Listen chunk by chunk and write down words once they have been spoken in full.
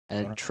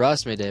And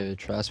trust me, David.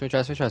 Trust me.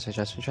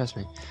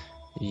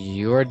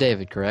 You are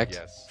David, correct?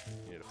 Yes.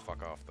 You need to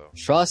fuck off, though.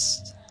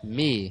 Trust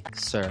me,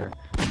 sir.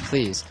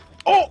 Please.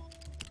 Oh!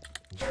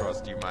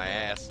 Trust you, my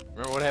ass.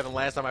 Remember what happened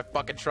last time I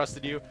fucking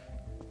trusted you?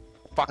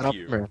 Fuck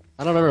you. Remember.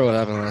 I don't remember what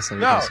happened last time.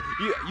 No!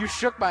 You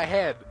shook my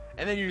head,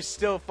 and then you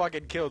still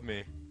fucking killed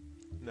me.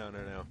 No.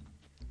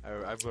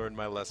 I've learned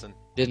my lesson.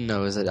 Didn't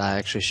know is that I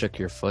actually shook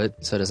your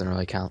foot, so it doesn't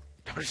really count.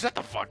 Shut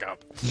the fuck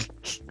up.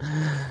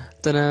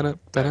 Back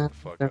the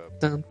fuck up.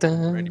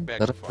 Randy, back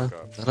the fuck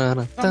up.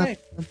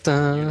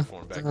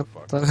 Uniform, back the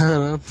fuck up. Back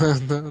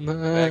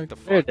the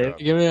fuck Dave, up.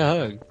 give me a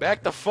hug.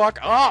 Back the fuck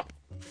up!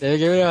 Dave,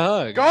 give me a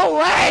hug. Go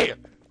away!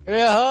 Give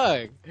me a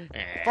hug.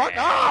 Fuck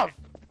off!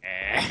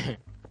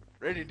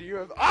 Randy, do you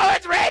have... Oh,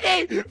 it's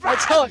Randy! I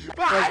told you.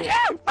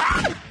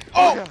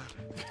 Oh!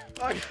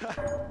 Oh,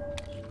 God.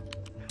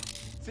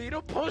 See, you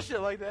don't pull shit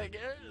like that,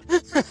 Garrett.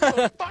 Just go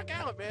the fuck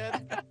out,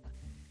 man.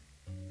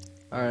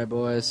 Alright,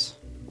 boys.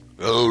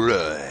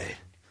 Alright.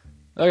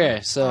 Okay,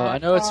 so I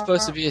know it's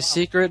supposed to be a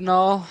secret and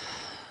all,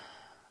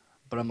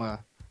 but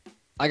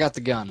I got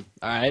the gun,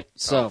 alright?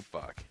 So, Oh,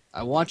 fuck.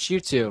 I want you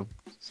to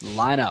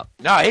line up.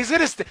 No, he's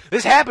gonna...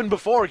 This happened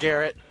before,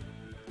 Garrett.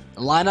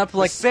 Line up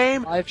like the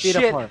same 5 feet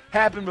shit apart.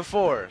 happened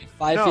before.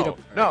 5 feet apart.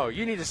 No,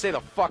 you need to stay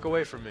the fuck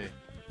away from me.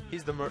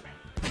 He's the Come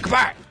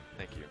back!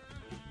 Thank you.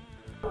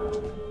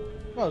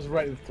 That was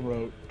right in the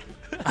throat.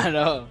 I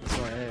know.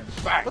 Sorry.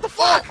 Back. What the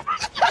fuck?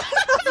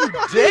 You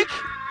dick!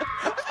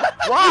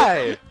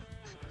 Why?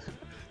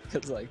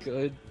 Because I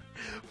could.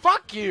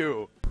 Fuck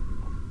you!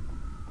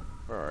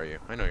 Where are you?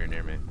 I know you're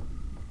near me.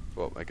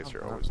 Well, I guess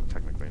you're always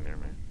technically near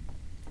me.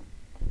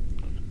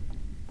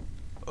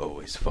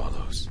 Always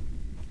follows.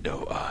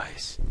 No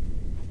eyes.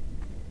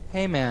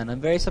 Hey man, I'm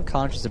very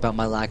subconscious about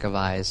my lack of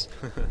eyes.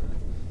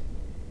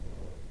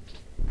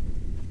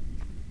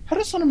 How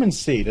does Slenderman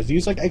see? Does he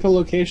use like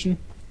echolocation?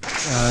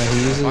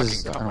 He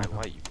uses. Fucking got my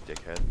light, you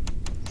dickhead.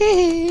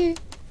 Hee.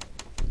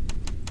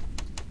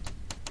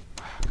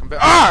 Come back.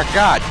 Ah,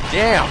 god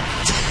damn!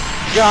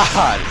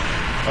 God!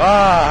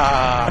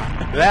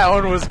 Ah! That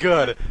one was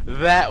good.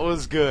 That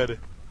was good.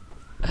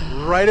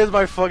 Right as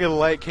my fucking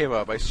light came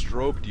up, I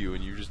strobed you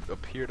and you just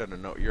appeared out of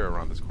no. You're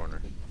around this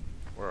corner.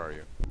 Where are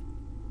you?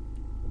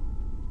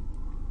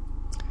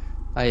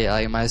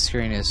 My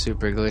screen is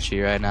super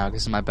glitchy right now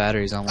because my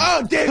battery's almost.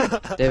 Oh, David!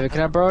 David, can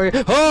I borrow your?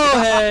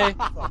 Oh, hey!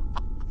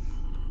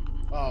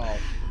 Oh,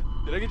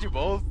 Did I get you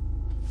both?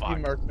 he Fuck.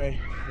 murked me.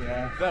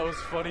 Yeah. That was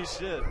funny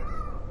shit.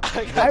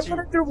 I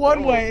went through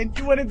one way and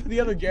you went into the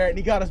other, Garrett, and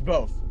he got us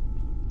both.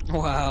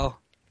 Wow.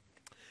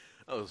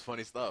 That was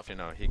funny stuff. You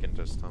know, he can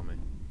just tell me.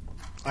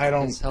 I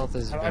don't. His health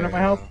is. I Very know my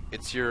health.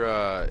 It's your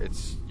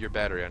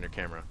battery on your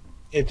camera.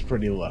 It's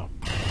pretty low.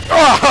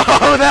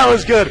 Oh, that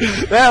was good.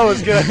 That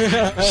was good.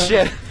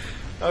 Shit.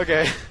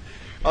 Okay,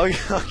 I'll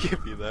give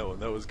you that one.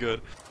 That was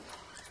good.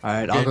 All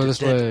right, I'll go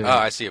this way. Oh,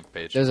 I see a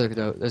page. There's a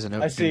note.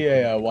 I see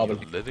a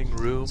wobbly. Living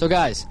room. So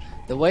guys,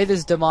 the way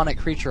this demonic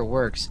creature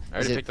works I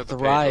is already it picked up the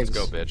thrives. page.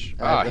 Let's go, bitch.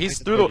 Alright, He's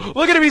pick through the the. page.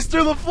 Look at him. He's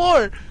through the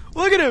floor.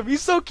 Look at him.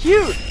 He's so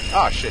cute.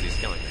 Oh shit. He's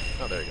killing me.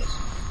 Oh, there he goes.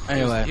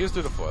 Anyway, he was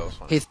through the foil. It was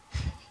fine. he.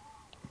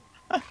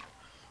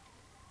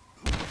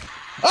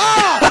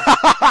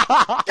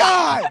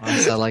 God!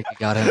 Honestly, I like you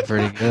got him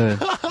pretty good.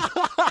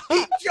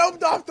 He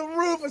jumped off the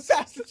roof,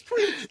 Assassin's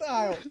Creed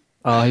style.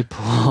 Oh, he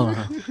poor.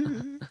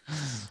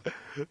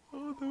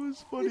 Oh, that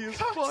was funny as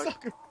fuck.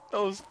 Cocksucker.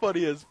 That was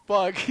funny as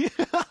fuck. Look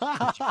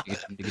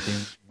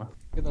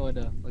in the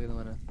window. Look in the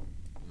window.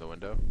 The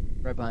window.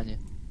 Right behind you.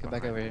 Come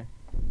back over here.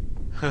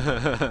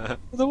 Wait,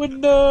 The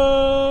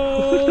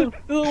window.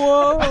 The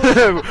wall.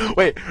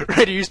 Ray,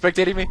 are you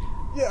spectating me?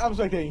 Yeah, I'm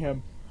spectating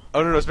him.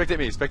 Oh no, spectate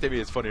me. Spectate me.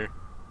 It's funnier.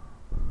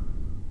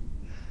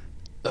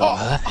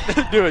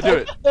 Oh. Do it.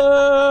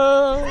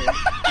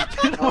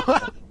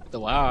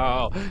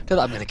 Wow. I'm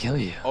gonna kill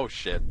you. Oh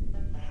shit.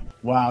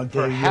 Wow,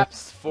 David.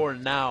 Perhaps for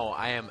now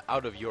I am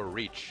out of your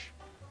reach,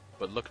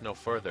 but look no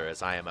further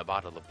as I am a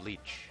bottle of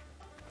bleach.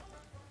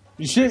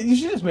 You should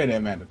just made an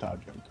Amanda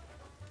Todd joke.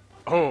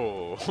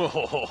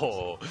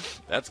 Oh,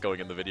 that's going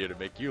in the video to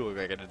make you look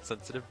like an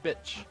insensitive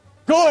bitch.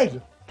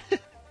 Good!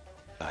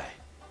 Bye.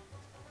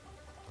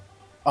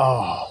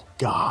 Oh,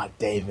 God,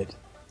 David.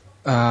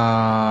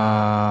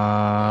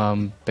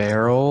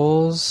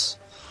 Barrels.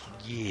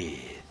 Yeah.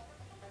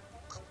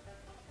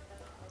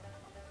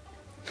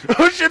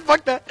 Oh shit,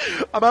 fuck that.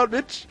 I'm out,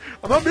 bitch.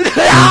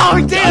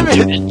 Oh, damn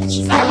it!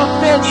 Son of a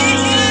bitch!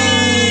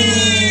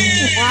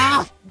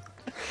 Ah.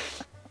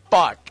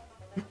 Fuck.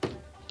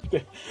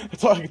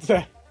 That's all I can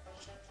say.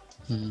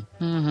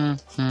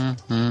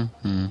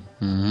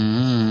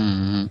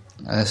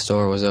 This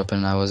door was open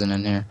and I wasn't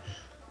in here.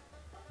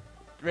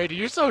 Brady,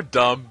 you're so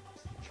dumb.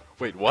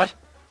 Wait, what?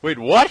 Wait,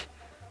 what?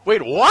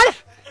 Wait,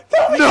 what?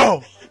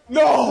 No!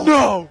 No!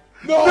 No!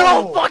 No!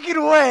 No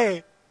fucking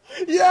way!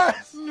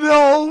 Yes!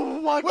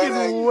 No fucking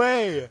Winning!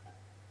 way!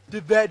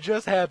 Did that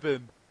just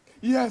happen?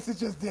 Yes, it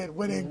just did.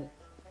 Winning.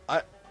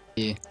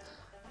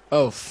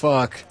 Oh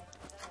fuck.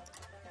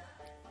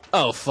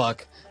 Oh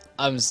fuck.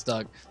 I'm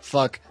stuck.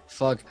 Fuck.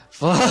 Fuck.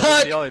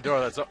 That's the only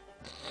door that's up.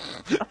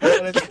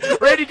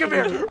 Randy, come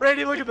here.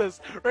 Randy, look at this.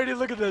 Randy,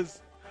 look at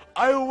this.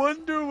 I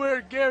wonder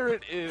where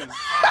Garrett is.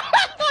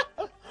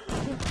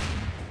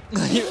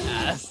 You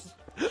ass.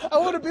 I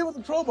want to be with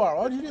the crowbar.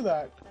 Why'd you do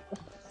that?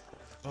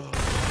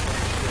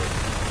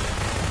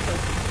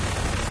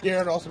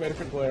 Garrett also made a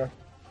critical error.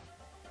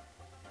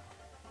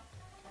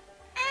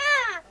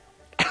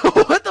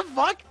 What the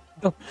fuck?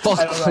 The fuck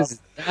I don't know.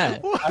 was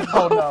that? What I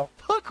don't know.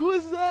 the fuck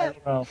was I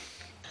that? don't know.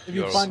 If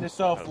you Yo. find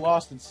yourself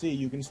lost at sea,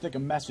 you can stick a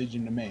message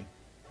into me.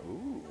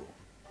 Ooh.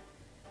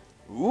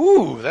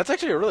 Ooh, that's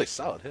actually a really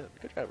solid hit.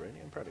 Good job, Randy.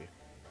 I'm proud of you.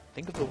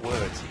 Think of the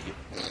words he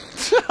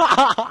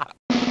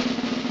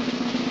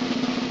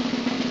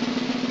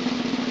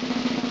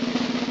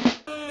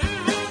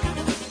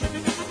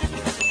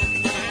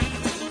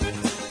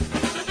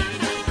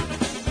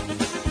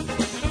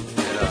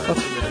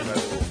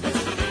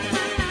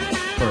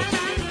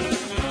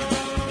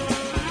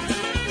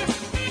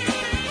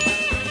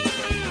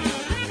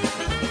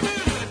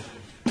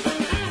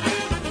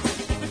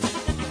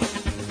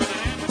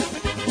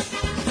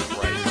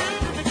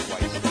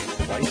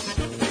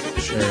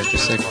Sure,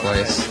 just say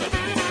twice.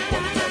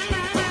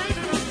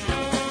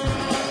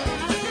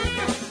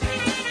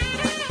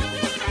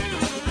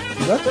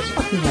 Is that just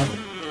fucking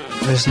happened?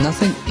 There's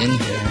nothing in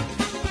here.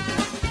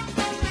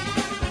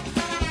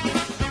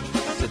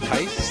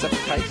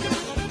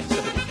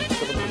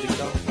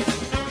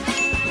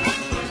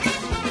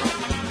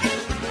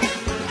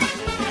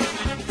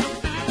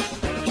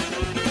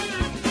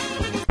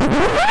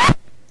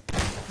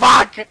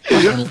 Fuck!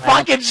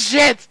 Fucking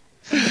shit!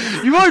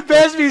 You went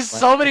past me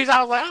so many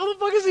times. Like, how the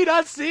fuck is he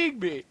not seeing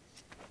me?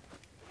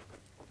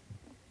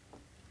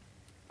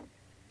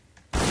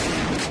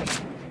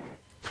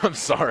 I'm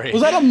sorry.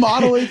 Was that a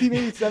model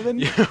 1887?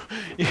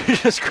 You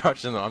just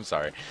crushed him. I'm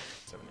sorry.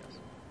 7 years.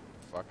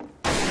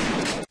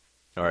 Fuck.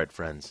 Alright,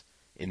 friends.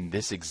 In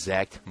this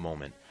exact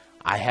moment,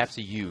 I have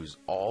to use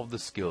all the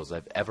skills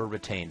I've ever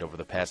retained over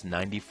the past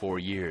 94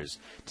 years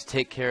to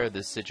take care of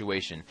this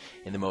situation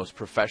in the most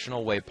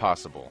professional way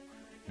possible.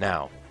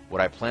 Now, what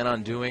I plan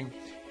on doing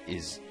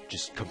is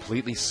just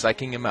completely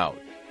psyching him out,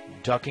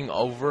 ducking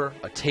over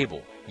a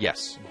table.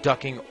 Yes,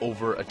 ducking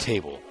over a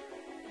table.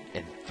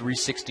 And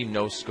 360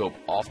 no-scope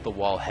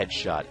off-the-wall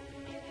headshot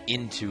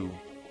into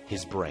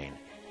his brain.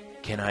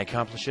 Can I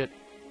accomplish it?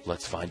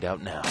 Let's find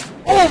out now.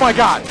 Oh my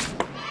god!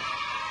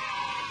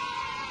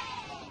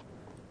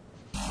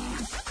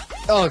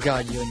 Oh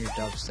god, you and your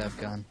dubstep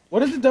gun.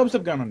 What is the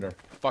dubstep gun under?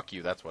 Fuck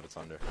you, that's what it's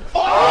under.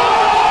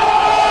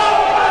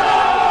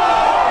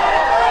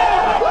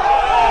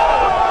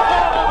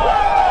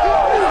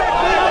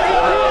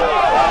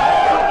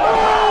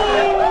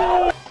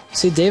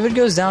 See, David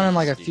goes down in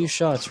like a few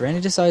shots.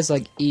 Randy decides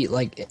like eat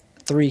like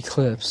 3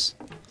 clips.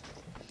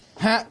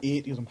 Ha!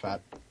 Eat, because I'm fat.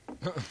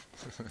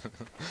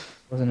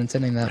 Wasn't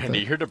intending that. Randy,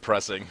 But you're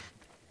depressing.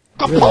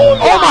 really,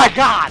 Oh my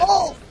god!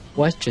 Oh!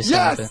 what just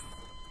Yes!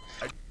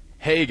 happened?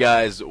 Hey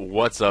guys,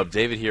 what's up?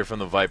 David here from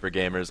the Viper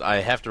Gamers.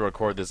 I have to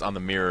record this on the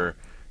mirror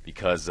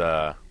because,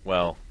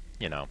 well,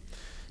 you know,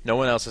 no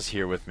one else is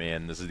here with me,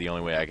 and this is the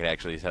only way I can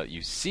actually let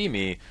you see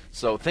me.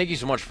 So thank you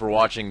so much for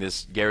watching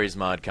this Garry's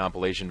Mod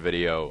compilation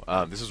video.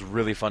 This was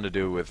really fun to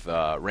do with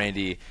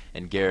Randy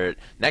and Garrett.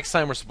 Next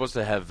time we're supposed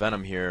to have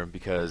Venom here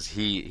because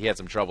he had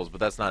some troubles, but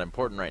that's not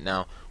important right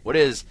now. What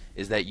is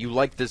that you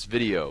liked this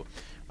video.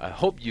 I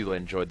hope you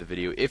enjoyed the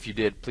video. If you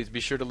did, please be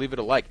sure to leave it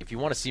a like. If you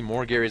want to see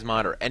more Garry's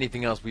Mod or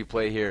anything else we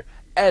play here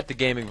at the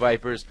Gaming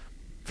Vipers,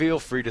 feel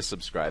free to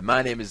subscribe.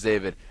 My name is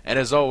David, and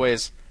as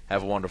always,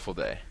 have a wonderful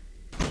day.